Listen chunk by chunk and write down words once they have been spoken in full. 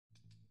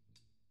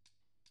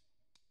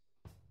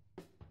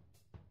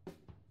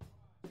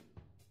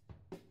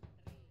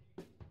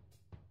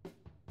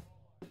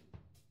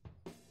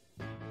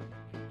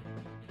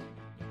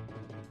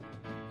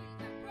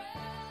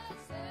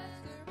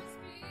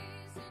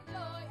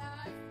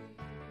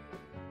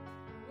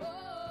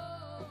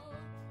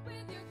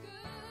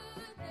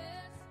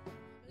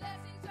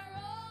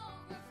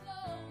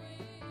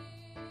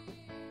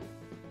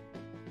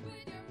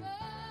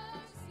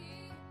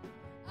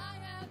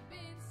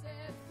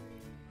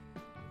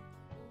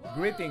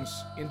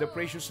Greetings in the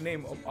precious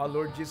name of our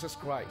Lord Jesus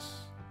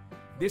Christ.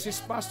 This is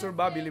Pastor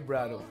Bobby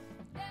Librado.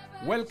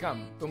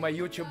 Welcome to my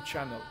YouTube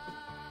channel,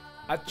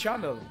 a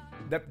channel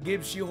that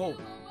gives you hope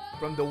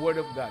from the Word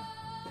of God.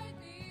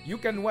 You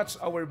can watch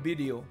our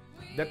video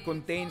that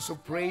contains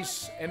of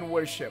praise and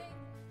worship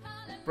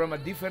from a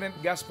different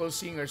gospel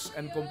singers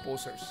and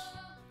composers,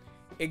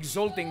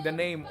 exalting the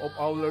name of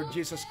our Lord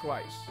Jesus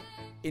Christ,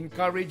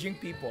 encouraging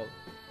people,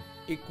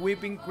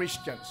 equipping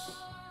Christians,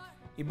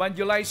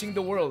 evangelizing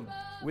the world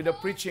with the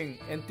preaching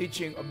and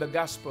teaching of the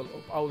gospel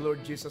of our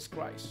Lord Jesus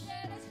Christ.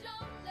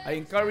 I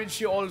encourage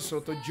you also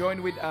to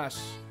join with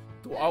us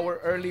to our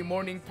early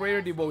morning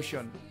prayer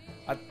devotion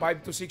at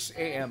 5 to 6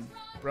 a.m.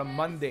 from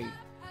Monday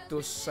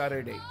to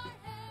Saturday.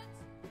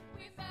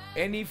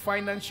 Any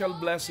financial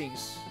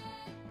blessings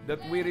that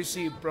we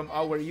receive from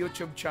our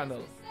YouTube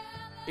channel,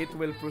 it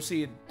will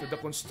proceed to the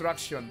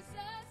construction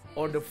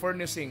or the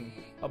furnishing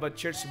of a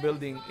church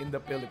building in the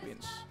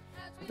Philippines.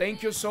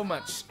 Thank you so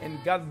much, and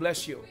God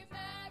bless you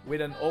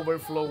with an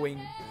overflowing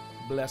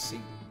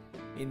blessing.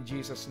 In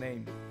Jesus'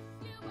 name.